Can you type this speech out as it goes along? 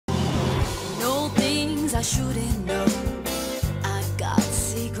I shouldn't know. I got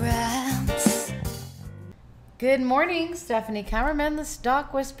secrets. Good morning, Stephanie Kammerman, the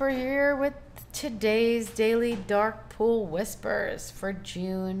Stock Whisperer here with today's daily dark pool whispers for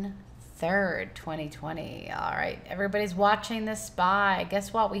June 3rd, 2020. All right, everybody's watching this SPY.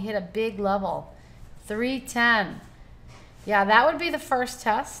 Guess what? We hit a big level, 310. Yeah, that would be the first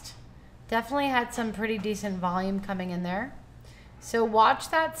test. Definitely had some pretty decent volume coming in there. So watch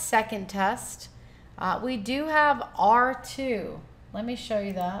that second test. We do have R2. Let me show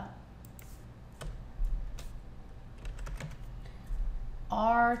you that.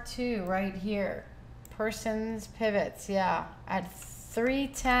 R2 right here. Persons pivots, yeah, at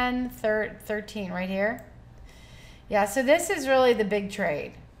 310, 13 right here. Yeah, so this is really the big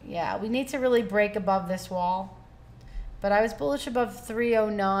trade. Yeah, we need to really break above this wall. But I was bullish above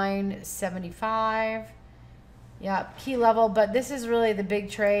 309.75. Yeah, key level, but this is really the big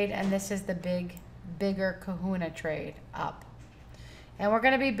trade, and this is the bigger kahuna trade up. And we're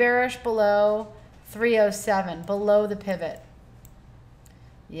going to be bearish below 307, below the pivot.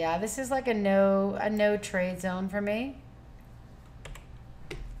 Yeah, this is like a no trade zone for me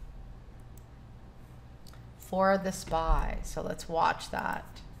for the SPY. So let's watch that.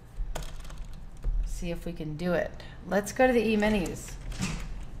 See if we can do it. Let's go to the E-minis.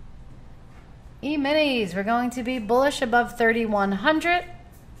 E-minis, we're going to be bullish above 3,100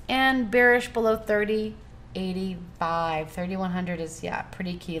 and bearish below 30.85. 3,100 is, yeah,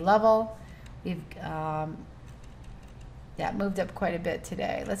 pretty key level. We've moved up quite a bit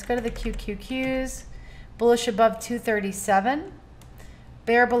today. Let's go to the QQQs. Bullish above 237.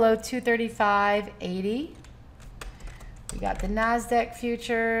 Bear below 235.80. We got the NASDAQ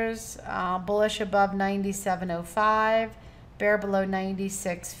futures. Bullish above 97.05. Bear below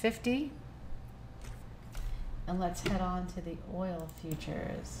 96.50. And let's head on to the oil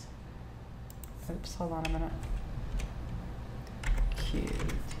futures. Oops, hold on a minute.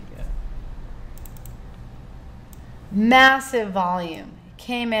 Massive volume.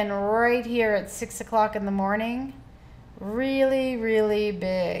 Came in right here at 6 o'clock in the morning. Really, really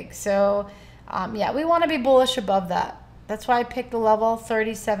big. So, yeah, we want to be bullish above that. That's why I picked the level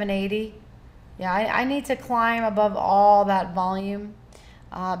 37.80. Yeah, I need to climb above all that volume.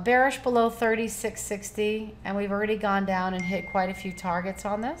 Bearish below 36.60, and we've already gone down and hit quite a few targets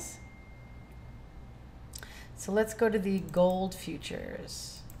on this. So let's go to the gold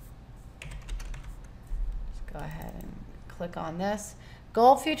futures. Let's go ahead and click on this.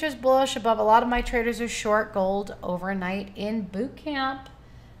 Gold futures bullish above. A lot of my traders are short gold overnight in boot camp.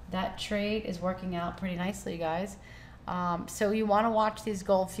 That trade is working out pretty nicely, guys. So you want to watch these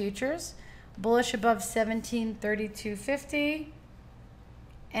gold futures. Bullish above 1732.50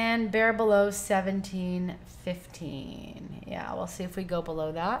 and bear below 1715. Yeah, we'll see if we go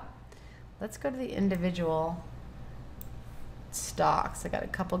below that. Let's go to the individual stocks. I got a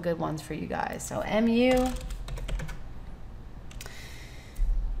couple good ones for you guys. So MU,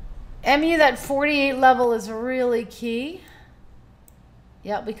 that 48 level is really key.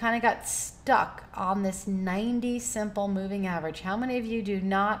 Yep, we kind of got stuck on this 90 simple moving average. How many of you do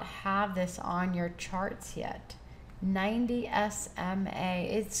not have this on your charts yet? 90 SMA.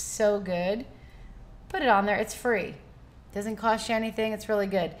 It's so good. Put it on there. It's free. Doesn't cost you anything. It's really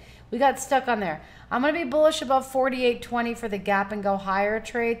good. We got stuck on there. I'm going to be bullish above 48.20 for the gap and go higher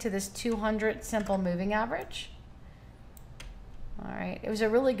trade to this 200 simple moving average. All right. It was a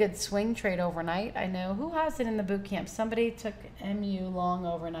really good swing trade overnight. I know. Who has it in the boot camp? Somebody took MU long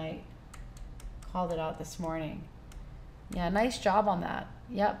overnight. Called it out this morning. Yeah, nice job on that.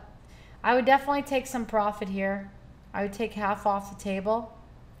 Yep. I would definitely take some profit here. I would take half off the table.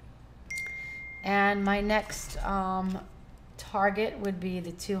 And my next target would be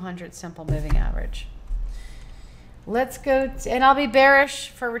the 200 simple moving average. Let's go, and I'll be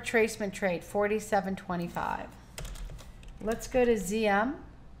bearish for retracement trade, 47.25. Let's go to ZM.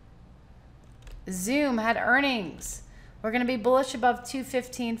 Zoom had earnings. We're going to be bullish above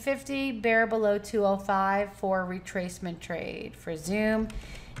 215.50, bear below 205 for retracement trade for Zoom.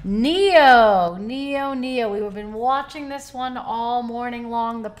 NIO. We've been watching this one all morning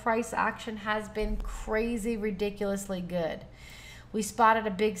long. The price action has been crazy, ridiculously good. We spotted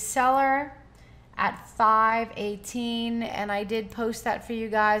a big seller at 518, and I did post that for you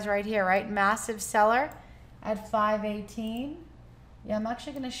guys right here, right? Massive seller at 518. Yeah, I'm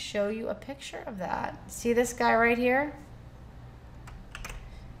actually going to show you a picture of that. See this guy right here?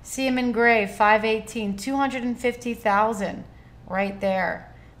 See him in gray, 518, 250,000 right there.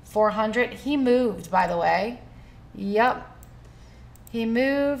 400. He moved, by the way. Yep. He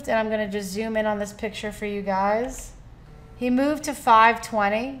moved, and I'm going to just zoom in on this picture for you guys. He moved to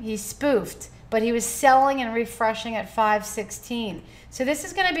 520. He spoofed. but he was selling and refreshing at 516. So this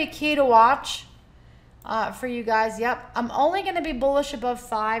is going to be key to watch for you guys. Yep, I'm only going to be bullish above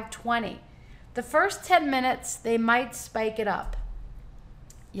 520. The first 10 minutes, they might spike it up.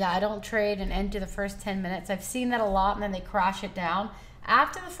 Yeah, I don't trade and enter the first 10 minutes. I've seen that a lot, and then they crash it down.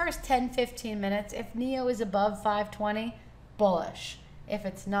 After the first 10, 15 minutes, if NIO is above 520, bullish. If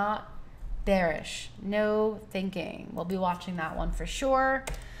it's not, bearish. No thinking. We'll be watching that one for sure.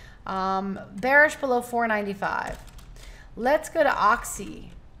 Bearish below 495. Let's go to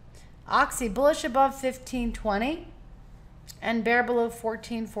Oxy. Oxy, bullish above 1520 and bear below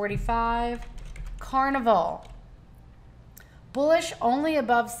 1445. Carnival, bullish only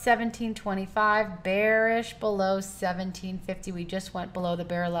above 1725, bearish below 1750. We just went below the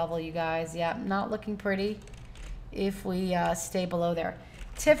bear level, you guys. Yeah, not looking pretty if we stay below there.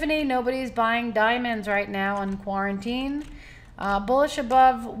 Tiffany, nobody's buying diamonds right now in quarantine. Bullish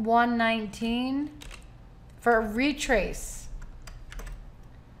above 119 for retrace.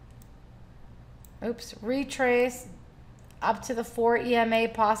 Oops, retrace up to the 4 EMA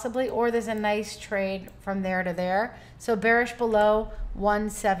possibly, or there's a nice trade from there to there. So bearish below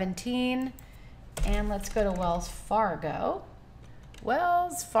 117. And let's go to Wells Fargo.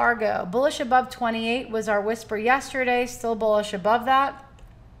 Wells Fargo, bullish above 28 was our whisper yesterday, still bullish above that.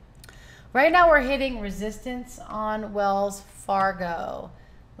 Right now we're hitting resistance on Wells Fargo.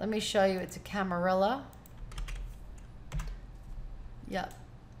 Let me show you, it's a Camarilla. Yep.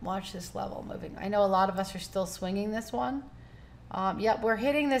 Watch this level moving. I know a lot of us are still swinging this one. Yep, we're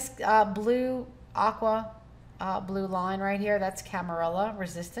hitting this blue, aqua blue line right here. That's Camarilla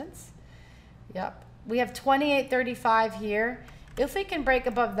resistance. Yep. We have 28.35 here. If we can break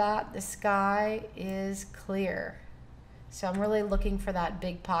above that, the sky is clear. So I'm really looking for that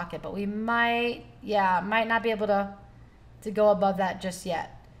big pocket, but we might not be able to go above that just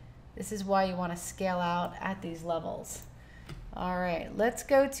yet. This is why you want to scale out at these levels. All right, let's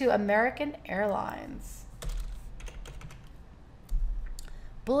go to American Airlines.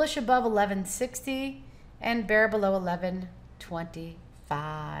 Bullish above 1160 and bear below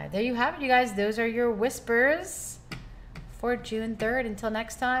 1125. There you have it, you guys. Those are your whispers for June 3rd. Until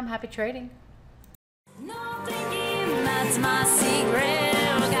next time, happy trading. No thinking, that's my secret.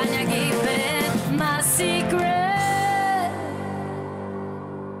 Can you keep it? My secret.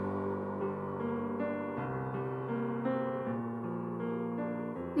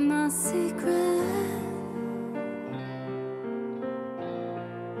 My secret.